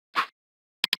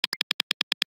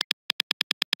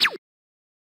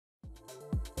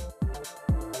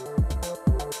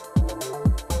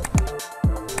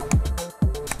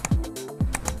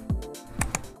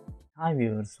Hi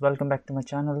viewers, welcome back to my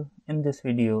channel. In this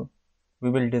video, we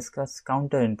will discuss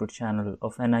counter input channel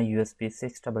of NI-USB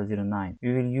 6009.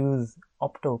 We will use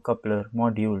optocoupler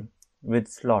module with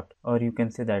slot, or you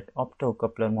can say that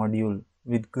optocoupler module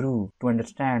with groove to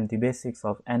understand the basics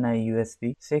of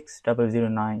NI-USB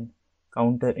 6009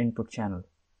 counter input channel.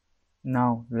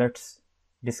 Now let's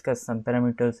discuss some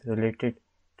parameters related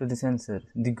to the sensor.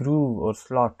 The groove or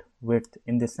slot width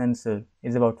in the sensor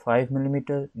is about 5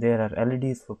 mm. There are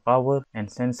LEDs for power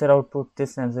and sensor output.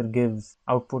 This sensor gives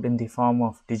output in the form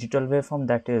of digital waveform,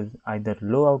 that is either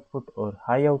low output or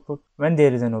high output. When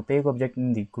there is an opaque object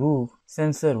in the groove,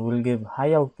 sensor will give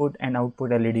high output and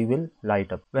output LED will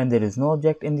light up. When there is no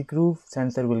object in the groove,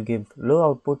 sensor will give low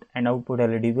output and output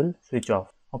LED will switch off.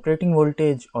 Operating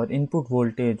voltage or input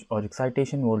voltage or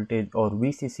excitation voltage or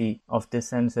VCC of this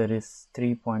sensor is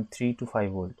 3.3 to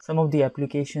 5 volts. Some of the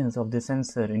applications of this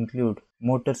sensor include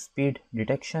motor speed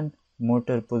detection,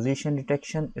 motor position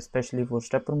detection, especially for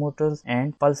stepper motors,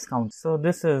 and pulse count. So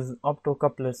this is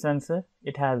optocoupler sensor.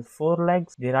 It has 4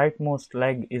 legs. The rightmost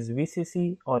leg is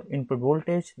VCC or input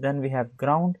voltage. Then we have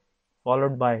ground,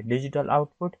 followed by digital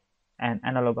output and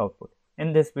analog output.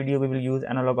 In this video, we will use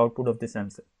analog output of the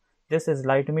sensor. This is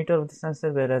light emitter of the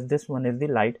sensor, whereas this one is the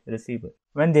light receiver.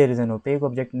 When there is an opaque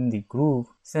object in the groove,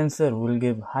 sensor will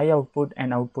give high output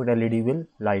and output LED will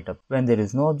light up. When there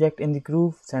is no object in the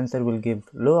groove, sensor will give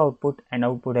low output and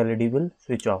output LED will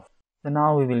switch off. So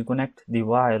now we will connect the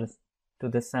wires to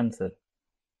the sensor.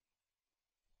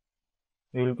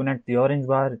 We will connect the orange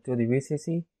wire to the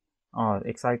VCC or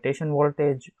excitation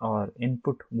voltage or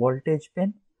input voltage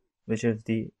pin, which is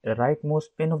the rightmost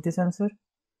pin of the sensor.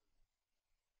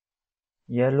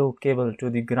 Yellow cable to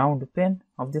the ground pin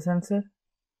of the sensor,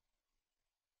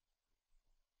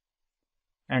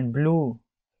 and blue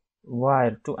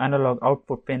wire to analog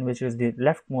output pin, which is the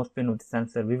leftmost pin of the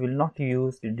sensor. We will not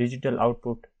use the digital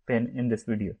output pin in this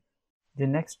video. The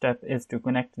next step is to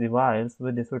connect the wires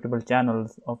with the suitable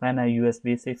channels of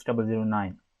NI-USB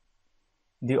 6009.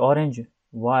 The orange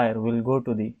wire will go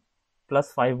to the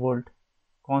plus 5 volt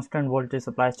constant voltage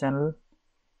supply channel.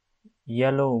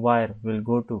 Yellow wire will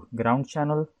go to ground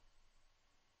channel.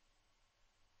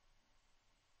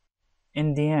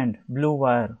 In the end, blue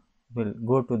wire will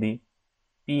go to the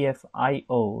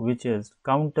PFIO, which is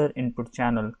counter input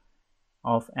channel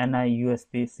of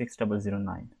NI-USB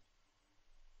 6009.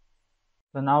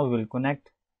 So now we will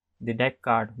connect the DAC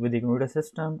card with the computer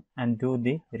system and do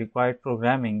the required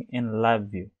programming in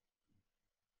LabVIEW.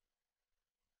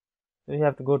 So you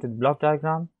have to go to the block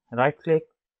diagram, right click,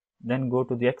 then go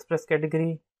to the express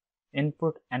category,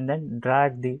 input, and then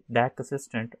drag the DAC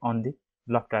assistant on the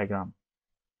block diagram.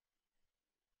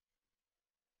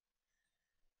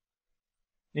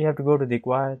 We have to go to the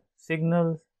required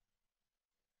signals,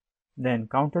 then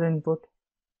counter input,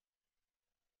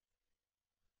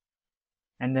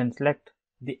 and then select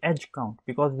the edge count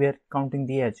because we are counting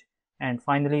the edge. And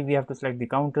finally, we have to select the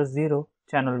counter 0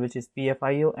 channel, which is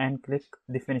PFIO, and click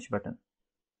the finish button.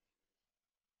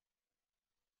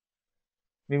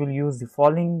 We will use the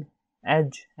falling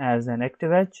edge as an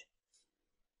active edge.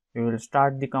 We will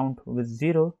start the count with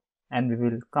 0 and we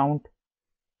will count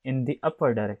in the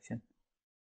upper direction.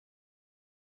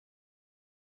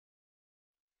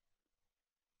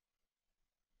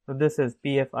 So this is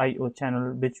PFIO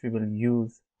channel which we will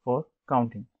use for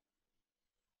counting.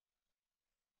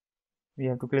 We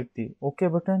have to click the OK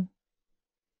button.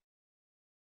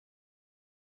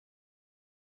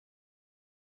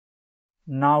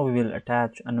 Now we will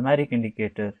attach a numeric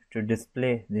indicator to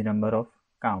display the number of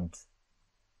counts.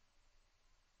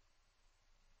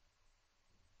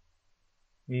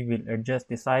 We will adjust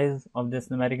the size of this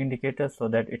numeric indicator so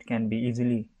that it can be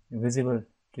easily visible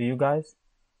to you guys.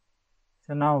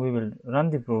 So now we will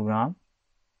run the program.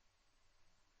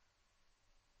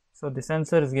 So the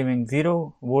sensor is giving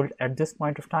 0 volt at this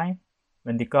point of time.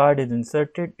 When the card is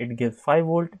inserted, it gives 5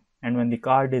 volt, and when the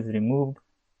card is removed,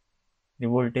 the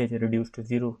voltage is reduced to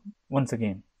 0 once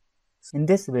again. In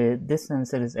this way, this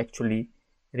sensor is actually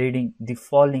reading the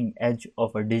falling edge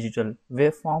of a digital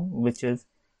waveform which is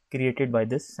created by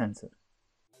this sensor.